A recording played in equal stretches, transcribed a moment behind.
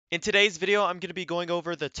In today's video, I'm going to be going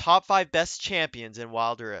over the top 5 best champions in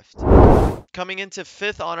Wild Rift. Coming into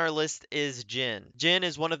 5th on our list is Jhin. Jhin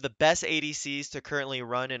is one of the best ADCs to currently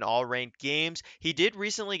run in all ranked games. He did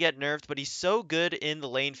recently get nerfed, but he's so good in the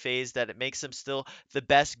lane phase that it makes him still the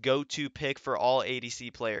best go-to pick for all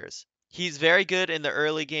ADC players. He's very good in the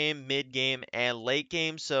early game, mid game, and late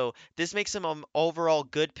game, so this makes him an overall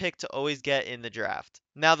good pick to always get in the draft.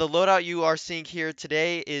 Now, the loadout you are seeing here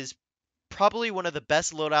today is probably one of the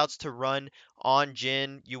best loadouts to run on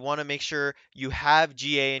Jhin. You want to make sure you have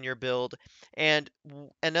GA in your build. And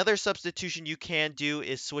another substitution you can do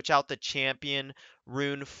is switch out the champion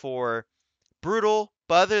rune for brutal.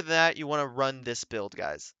 But other than that, you want to run this build,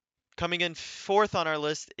 guys. Coming in 4th on our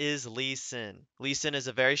list is Lee Sin. Lee Sin is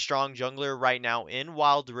a very strong jungler right now in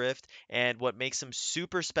Wild Rift, and what makes him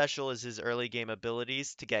super special is his early game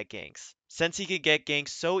abilities to get ganks. Since he could get ganks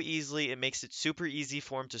so easily, it makes it super easy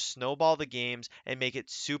for him to snowball the games and make it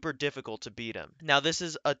super difficult to beat him. Now, this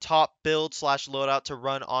is a top build slash loadout to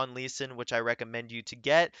run on Lee Sin, which I recommend you to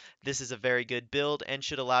get. This is a very good build and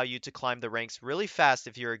should allow you to climb the ranks really fast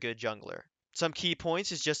if you're a good jungler. Some key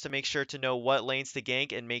points is just to make sure to know what lanes to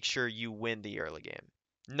gank and make sure you win the early game.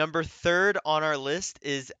 Number 3rd on our list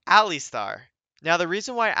is Alistar. Now, the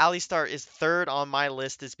reason why Alistar is 3rd on my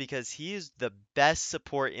list is because he is the best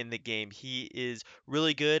support in the game. He is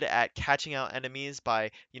really good at catching out enemies by,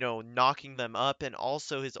 knocking them up, and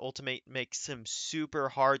also his ultimate makes him super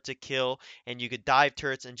hard to kill, and you could dive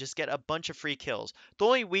turrets and just get a bunch of free kills. The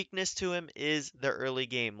only weakness to him is the early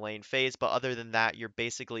game lane phase, but other than that, you're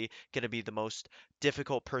basically going to be the most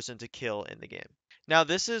difficult person to kill in the game. Now,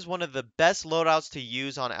 this is one of the best loadouts to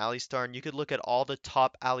use on Alistar, and you could look at all the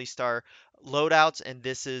top Alistar loadouts, and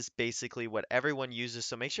this is basically what everyone uses,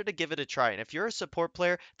 so make sure to give it a try. And if you're a support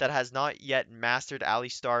player that has not yet mastered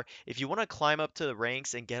Alistar, if you want to climb up to the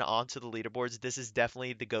ranks and get onto the leaderboards, this is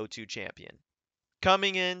definitely the go-to champion.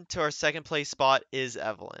 Coming in to our second place spot is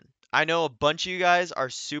Evelynn. I know a bunch of you guys are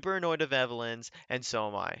super annoyed of Evelynn's, and so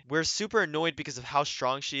am I. We're super annoyed because of how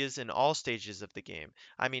strong she is in all stages of the game.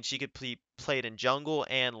 I mean, she could be played in jungle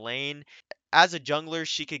and lane. As a jungler,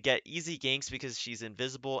 she could get easy ganks because she's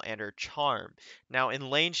invisible and her charm. Now, in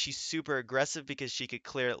lane, she's super aggressive because she could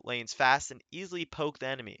clear lanes fast and easily poke the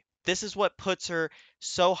enemy. This is what puts her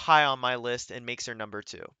so high on my list and makes her number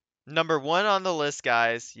 2. Number 1 on the list,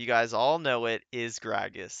 guys, you guys all know it, is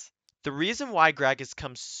Gragas. The reason why Gragas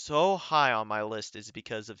comes so high on my list is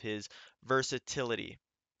because of his versatility.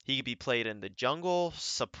 He could be played in the jungle,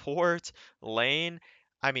 support, lane,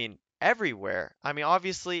 everywhere.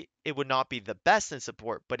 Obviously, it would not be the best in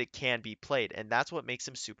support, but it can be played, and that's what makes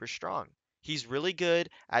him super strong. He's really good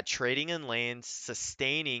at trading in lanes,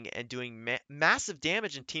 sustaining, and doing massive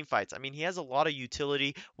damage in team fights. He has a lot of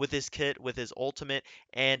utility with his kit, with his ultimate,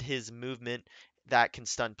 and his movement that can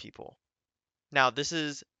stun people. Now, this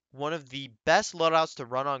is one of the best loadouts to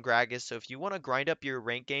run on Gragas, so if you want to grind up your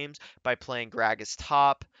rank games by playing Gragas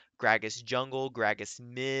top, Gragas jungle, Gragas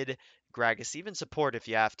mid, Gragas even support if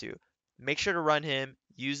you have to, make sure to run him,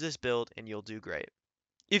 use this build, and you'll do great.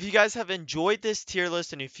 If you guys have enjoyed this tier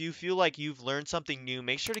list and if you feel like you've learned something new,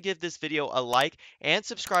 make sure to give this video a like and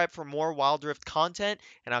subscribe for more Wild Rift content,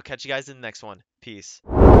 and I'll catch you guys in the next one. Peace.